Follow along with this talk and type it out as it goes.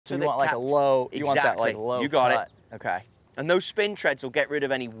water. You want like a low, you want that like low You got cut. it. Okay. And those spin treads will get rid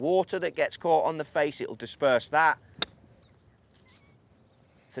of any water that gets caught on the face. It'll disperse that.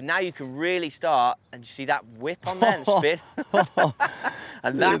 So now you can really start, and you see that whip on there and spin?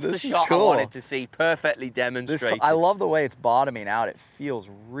 And that's the shot I wanted to see perfectly demonstrated. I love the way it's bottoming out. It feels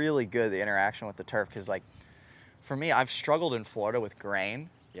really good, the interaction with the turf, because like, for me, I've struggled in Florida with grain.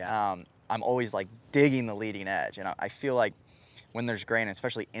 Yeah. I'm always like digging the leading edge, and I feel like when there's grain,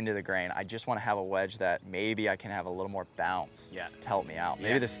 especially into the grain, I just want to have a wedge that maybe I can have a little more bounce to help me out.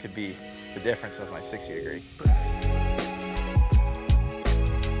 Maybe this could be the difference with my 60 degree.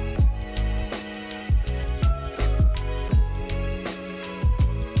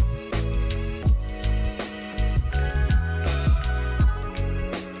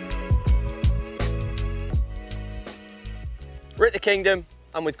 We're at the Kingdom.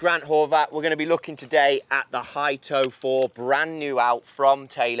 I'm with Grant Horvat. We're going to be looking today at the High Toe 4, brand new out from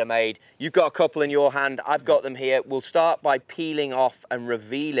TaylorMade. You've got a couple in your hand. I've got them here. We'll start by peeling off and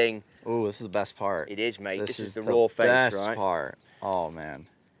revealing. Oh, this is the best part. It is, mate. This is the raw face, right? Best part. Oh man,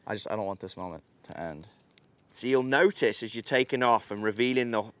 I don't want this moment to end. So you'll notice as you're taking off and revealing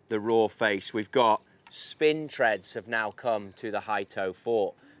the raw face, we've got spin treads have now come to the High Toe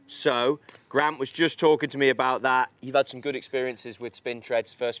 4. So, Grant was just talking to me about that. You've had some good experiences with spin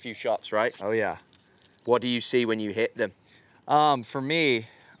treads, first few shots, right? Oh yeah. What do you see when you hit them? For me,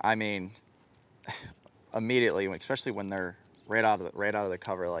 I mean, immediately, especially when they're right out of the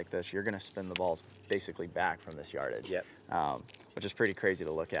cover like this, you're gonna spin the balls basically back from this yardage. Yep. Which is pretty crazy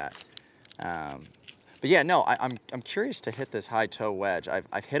to look at. But yeah, no, I'm curious to hit this high toe wedge.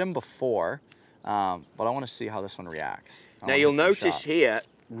 I've hit them before, but I want to see how this one reacts. Now you'll notice here,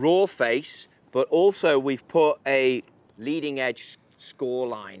 raw face, but also we've put a leading edge score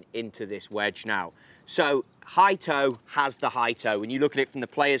line into this wedge now. So high toe has the high toe. When you look at it from the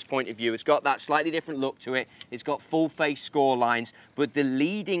player's point of view, it's got that slightly different look to it. It's got full face score lines, but the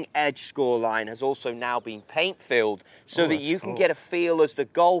leading edge score line has also now been paint filled so that you can get a feel as the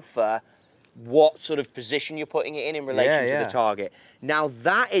golfer what sort of position you're putting it in relation to the target. Now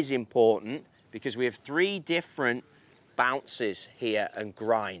that is important because we have 3 different bounces here and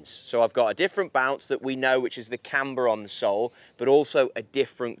grinds. So I've got a different bounce that we know, which is the camber on the sole, but also a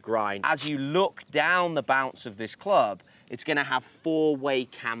different grind. As you look down the bounce of this club, it's going to have 4-way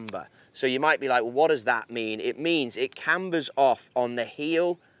camber. So you might be like, well, what does that mean? It means it cambers off on the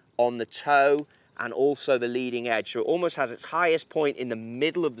heel, on the toe, and also the leading edge. So it almost has its highest point in the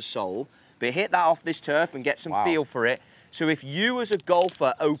middle of the sole, but hit that off this turf and get some feel for it. So if you as a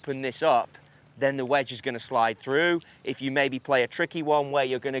golfer open this up, then the wedge is going to slide through. If you maybe play a tricky one where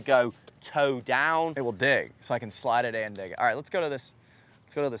you're going to go toe down, it will dig, so I can slide it and dig it. All right, let's go to this.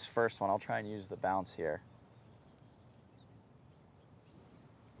 Let's go to this first one. I'll try and use the bounce here.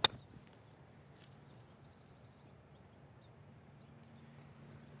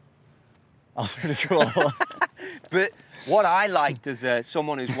 Oh, pretty cool. But what I liked as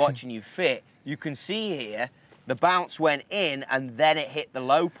someone who's watching you fit, you can see here, the bounce went in and then it hit the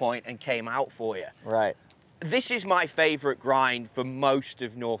low point and came out for you. Right. This is my favorite grind for most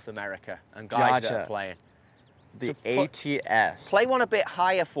of North America and guys that are playing. The ATS. Play one a bit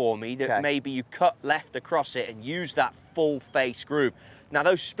higher for me that maybe you cut left across it and use that full face groove. Now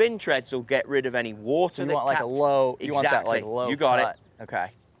those spin treads will get rid of any water. So you want like a low, you want that like low You got cut. it. Okay.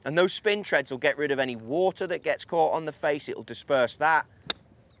 And those spin treads will get rid of any water that gets caught on the face. It'll disperse that.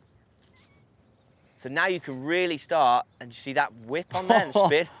 So now you can really start, and you see that whip on there and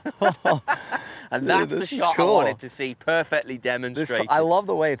spin? And that's the shot I wanted to see perfectly demonstrated. I love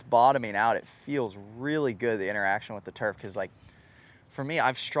the way it's bottoming out. It feels really good, the interaction with the turf, because like, for me,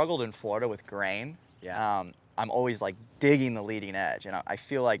 I've struggled in Florida with grain. Yeah. I'm always like digging the leading edge, and I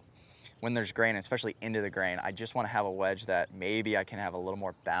feel like when there's grain, especially into the grain, I just want to have a wedge that maybe I can have a little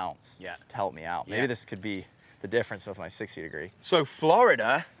more bounce to help me out. Maybe this could be the difference with my 60 degree. So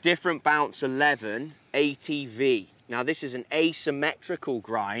Florida, different bounce 11, ATV. Now this is an asymmetrical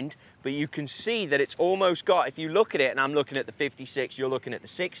grind, but you can see that it's almost got, if you look at it, and I'm looking at the 56, you're looking at the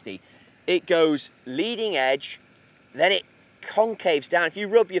 60, it goes leading edge, then it concaves down. If you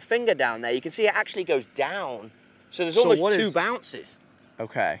rub your finger down there, you can see it actually goes down. So there's almost 2 bounces.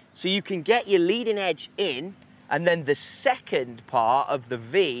 Okay. So you can get your leading edge in, and then the second part of the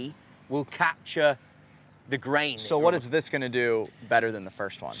V will capture the grain. So what is this going to do better than the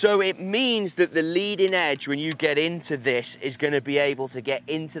first one? So it means that the leading edge, when you get into this, is going to be able to get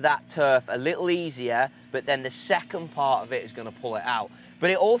into that turf a little easier, but then the second part of it is going to pull it out.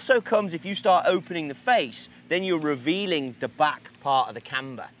 But it also comes, if you start opening the face, then you're revealing the back part of the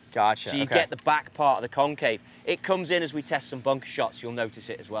camber. Gotcha. So you get the back part of the concave. It comes in as we test some bunker shots. You'll notice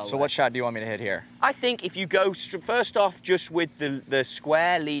it as well. So what shot do you want me to hit here? I think if you go first off just with the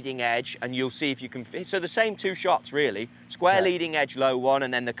square leading edge, and you'll see if you can fit. So the same 2 shots really. Square leading edge, low one,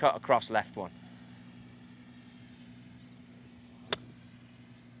 and then the cut across left one.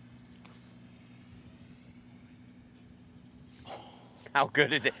 How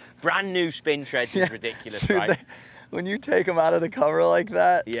good is it? Brand new spin treads is ridiculous, dude, right? When you take them out of the cover like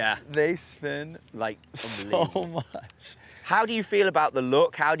that, they spin like so much. How do you feel about the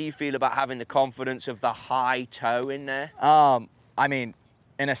look? How do you feel about having the confidence of the high toe in there? I mean,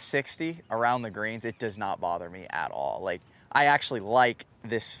 in a 60 around the greens, it does not bother me at all. Like, I actually like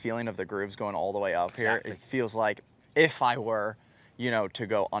this feeling of the grooves going all the way up here. It feels like if I were, you know, to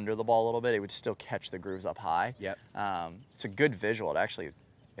go under the ball a little bit, it would still catch the grooves up high. Yep. It's a good visual.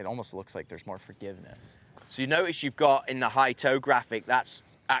 It almost looks like there's more forgiveness. So you notice you've got in the high toe graphic, that's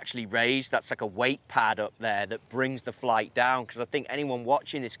actually raised. That's like a weight pad up there that brings the flight down, because I think anyone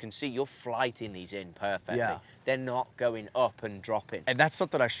watching this can see you're flighting these in perfectly. Yeah. They're not going up and dropping. And that's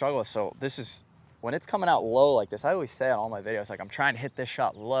something I struggle with. So this is, when it's coming out low like this, I always say on all my videos, like I'm trying to hit this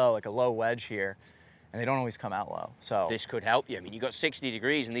shot low, like a low wedge here, and they don't always come out low. So this could help you. I mean, you've got 60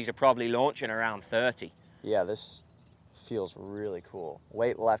 degrees and these are probably launching around 30. Yeah, this feels really cool.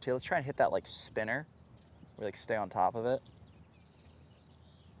 Weight left here. Let's try and hit that like spinner. We like stay on top of it.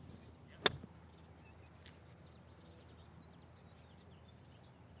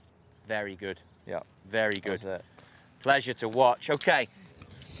 Very good. Yeah. Very good. That's it. Pleasure to watch. Okay.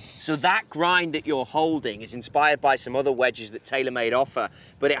 So that grind that you're holding is inspired by some other wedges that TaylorMade offer,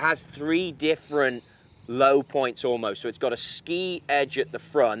 but it has 3 different low points almost. So it's got a ski edge at the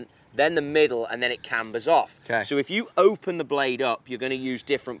front, then the middle, and then it cambers off. Okay. So if you open the blade up, you're going to use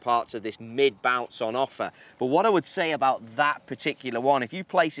different parts of this mid bounce on offer. But what I would say about that particular one, if you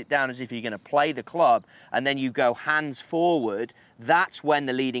place it down as if you're going to play the club and then you go hands forward, that's when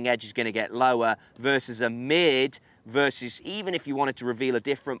the leading edge is going to get lower versus a mid, versus even if you wanted to reveal a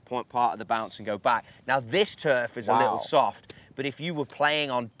different part of the bounce and go back. Now this turf is a little soft, but if you were playing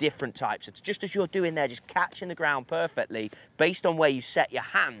on different types, it's just as you're doing there, just catching the ground perfectly, based on where you set your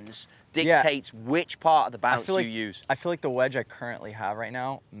hands, dictates which part of the bounce you use. I feel like the wedge I currently have right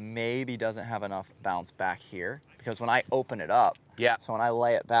now maybe doesn't have enough bounce back here, because when I open it up, so when I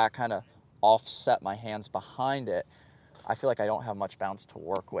lay it back, kind of offset my hands behind it, I feel like I don't have much bounce to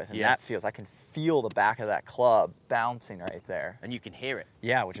work with. And that feels, I can feel the back of that club bouncing right there. And you can hear it.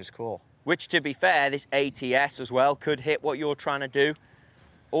 Yeah, which is cool. Which, to be fair, this ATS as well could hit what you're trying to do.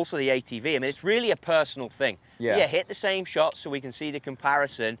 Also the ATV, I mean, it's really a personal thing. Yeah, hit the same shot so we can see the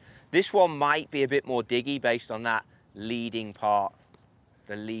comparison. This one might be a bit more diggy based on that leading part,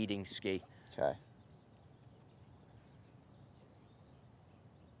 the leading ski. Okay.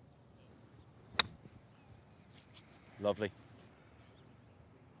 Lovely.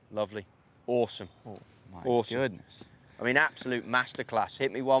 Lovely. Awesome. Oh my goodness. I mean, absolute masterclass.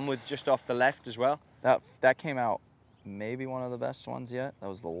 Hit me one with just off the left as well. That came out maybe one of the best ones yet. That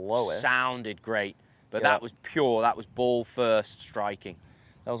was the lowest. Sounded great, but that was pure. That was ball first striking.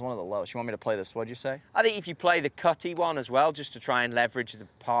 That was one of the lowest. You want me to play this, what'd you say? I think if you play the cutty one as well, just to try and leverage the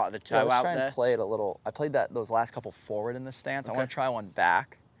part of the toe out there. Let's try and play it a little. I played those last couple forward in the stance. I want to try one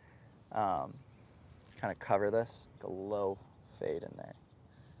back. Kind of cover this, the low fade in there.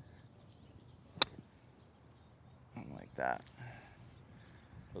 Like that.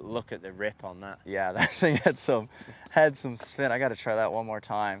 But look at the rip on that. Yeah, that thing had some spin. I got to try that one more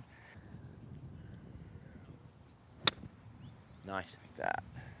time. Nice. Like that.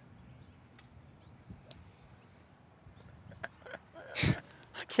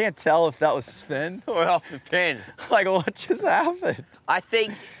 I can't tell if that was spin or off the pin. Like, what just happened? I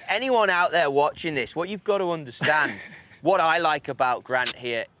think anyone out there watching this, what you've got to understand, what I like about Grant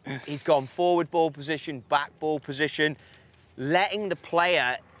here, he's gone forward ball position, back ball position, letting the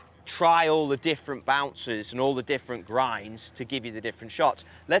player try all the different bounces and all the different grinds to give you the different shots.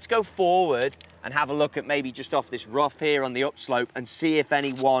 Let's go forward and have a look at maybe just off this rough here on the upslope and see if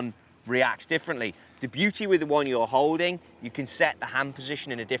anyone reacts differently. The beauty with the one you're holding, you can set the hand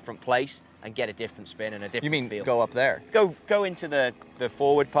position in a different place and get a different spin and a different feel. You mean go up there? Go into the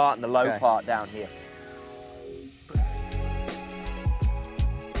forward part and the low part down here.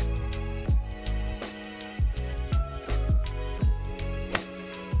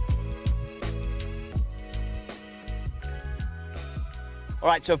 All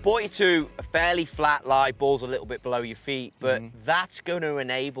right, so I've brought you to a fairly flat lie, ball's a little bit below your feet, but that's going to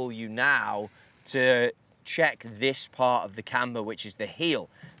enable you now to check this part of the camber, which is the heel.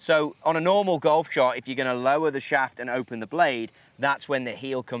 So on a normal golf shot, if you're going to lower the shaft and open the blade, that's when the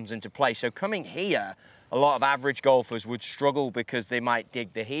heel comes into play. So coming here, a lot of average golfers would struggle because they might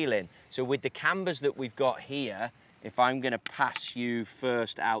dig the heel in. So with the cambers that we've got here, if I'm gonna pass you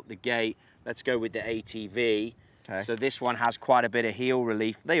first out the gate, let's go with the ATV. Okay. So this one has quite a bit of heel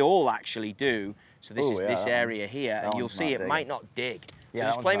relief. They all actually do. So this is this area here, and you'll see it might not dig. So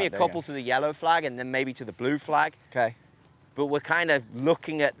just play me a couple to the yellow flag and then maybe to the blue flag. Okay. But we're kind of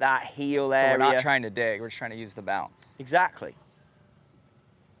looking at that heel area. So we're not trying to dig, we're just trying to use the bounce. Exactly.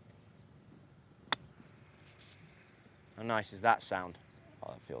 How nice is that sound?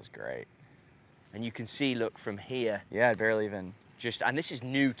 Oh, it feels great. And you can see, look, from here. Yeah, I barely even... And this is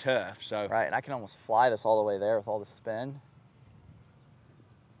new turf, so... Right, and I can almost fly this all the way there with all the spin.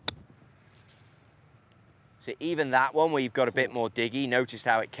 So even that one where you've got a bit more diggy, notice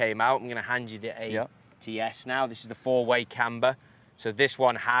how it came out. I'm gonna hand you the ATS now. This is the 4-way camber. So this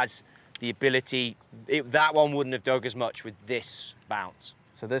one has the ability, that one wouldn't have dug as much with this bounce.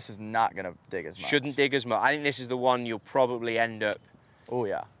 So this is not gonna dig as much. Shouldn't dig as much. I think this is the one you'll probably end up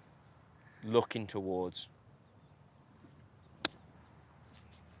looking towards.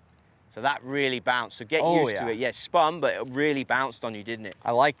 So that really bounced. So get used to it. Yeah, spun, but it really bounced on you, didn't it?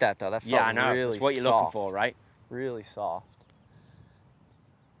 I like that though. That felt I know. really That's what you're soft. looking for, right? Really soft.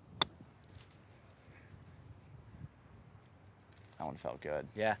 That one felt good.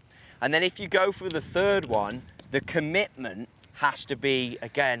 Yeah. And then if you go for the third one, the commitment has to be,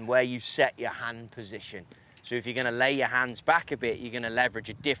 again, where you set your hand position. So if you're going to lay your hands back a bit, you're going to leverage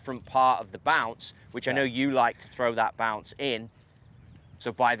a different part of the bounce, which I know you like to throw that bounce in.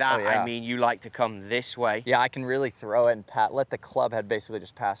 So by that, I mean you like to come this way. Yeah, I can really throw it and let the club head basically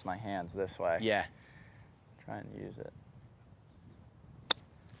just pass my hands this way. Yeah. Try and use it.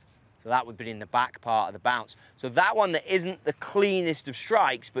 So that would be in the back part of the bounce. So that one that isn't the cleanest of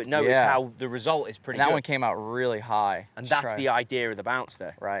strikes, but notice how the result is pretty good. That one came out really high. And that's the idea of the bounce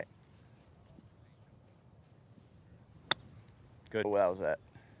there. Right. Good. Oh, that was it.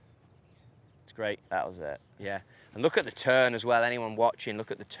 It's great. That was it. Yeah. And look at the turn as well. Anyone watching,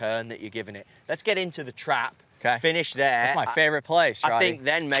 look at the turn that you're giving it. Let's get into the trap. Okay. Finish there. That's my favorite place, Trottie. I think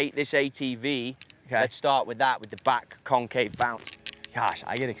then, mate, this ATV, let's start with that, with the back concave bounce. Gosh,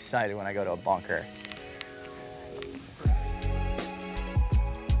 I get excited when I go to a bunker.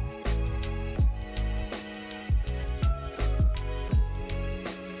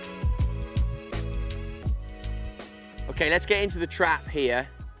 Okay, let's get into the trap here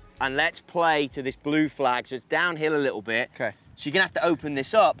and let's play to this blue flag. So it's downhill a little bit. Okay. So you're gonna have to open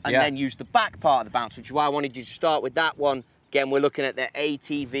this up and then use the back part of the bounce, which is why I wanted you to start with that one. Again, we're looking at the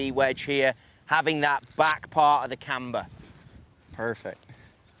ATV wedge here, having that back part of the camber. Perfect.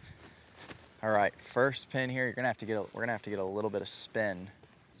 All right, first pin here, we're gonna have to get a little bit of spin.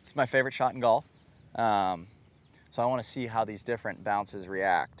 It's my favorite shot in golf. So I wanna see how these different bounces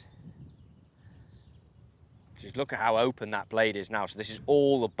react. Just look at how open that blade is now. So this is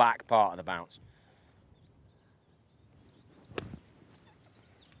all the back part of the bounce.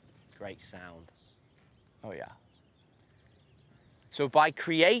 Great sound. Oh yeah. So by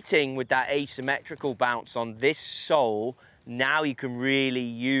creating with that asymmetrical bounce on this sole, now you can really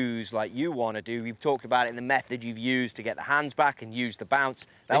use like you want to do. We've talked about it in the method you've used to get the hands back and use the bounce.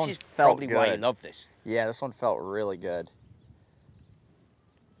 This is probably why you love this. Yeah, this one felt really good.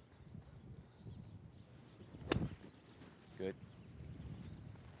 Good.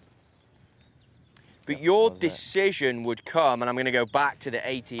 But your decision would come, and I'm going to go back to the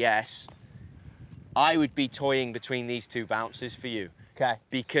ATS. I would be toying between these two bounces for you. Okay.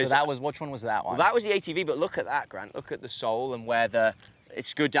 Because so that was, which one was that one? Well, that was the ATV, but look at that, Grant. Look at the sole and where the,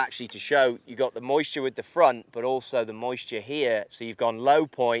 it's good actually to show you got the moisture with the front, but also the moisture here. So you've gone low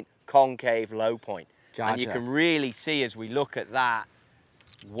point, concave, low point. Gotcha. And you can really see as we look at that,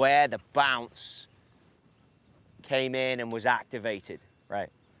 where the bounce came in and was activated. Right.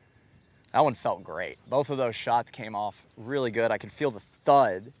 That one felt great. Both of those shots came off really good. I could feel the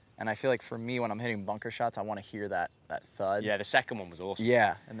thud. And I feel like for me, when I'm hitting bunker shots, I want to hear that thud. Yeah, the second one was awesome.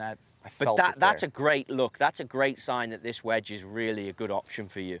 Yeah, and that, I felt it there. That's a great look. That's a great sign that this wedge is really a good option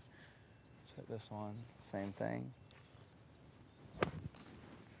for you. Let's hit this one, same thing.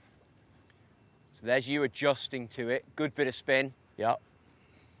 So there's you adjusting to it. Good bit of spin. Yep,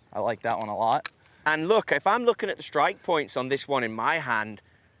 I like that one a lot. And look, if I'm looking at the strike points on this one in my hand,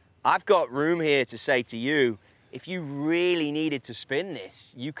 I've got room here to say to you, if you really needed to spin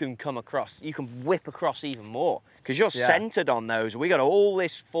this, you can come across, you can whip across even more because you're centered on those. We got all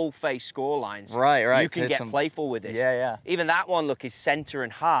this full face score lines. Right, right. You can get playful with this. Yeah, yeah. Even that one, look, is center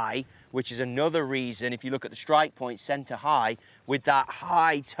and high, which is another reason, if you look at the strike point, center high, with that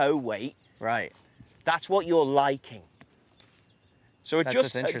high toe weight. Right. That's what you're liking. So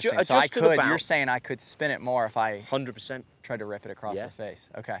adjust, That's interesting. adjust So I to the could, bounce. you're saying I could spin it more if I 100%. tried to rip it across the face.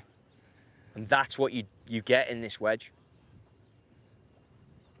 Okay. And that's what you get in this wedge.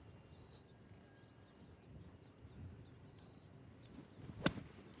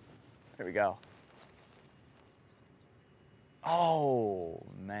 There we go. Oh,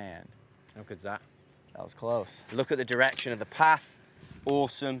 man. How good's that? That was close. Look at the direction of the path.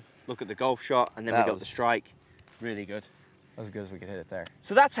 Awesome. Look at the golf shot, and then we got the strike. Really good. As good as we could hit it there.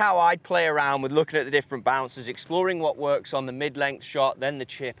 So that's how I'd play around with looking at the different bounces, exploring what works on the mid-length shot, then the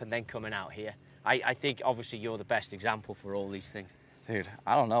chip, and then coming out here. I think obviously you're the best example for all these things. Dude,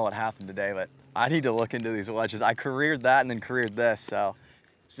 I don't know what happened today, but I need to look into these wedges. I careered that and then careered this, so.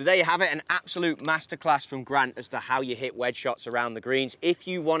 So there you have it, an absolute masterclass from Grant as to how you hit wedge shots around the greens. If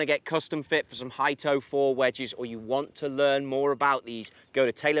you want to get custom fit for some high toe 4 wedges, or you want to learn more about these, go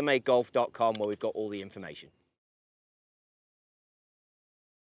to TaylorMadeGolf.com where we've got all the information.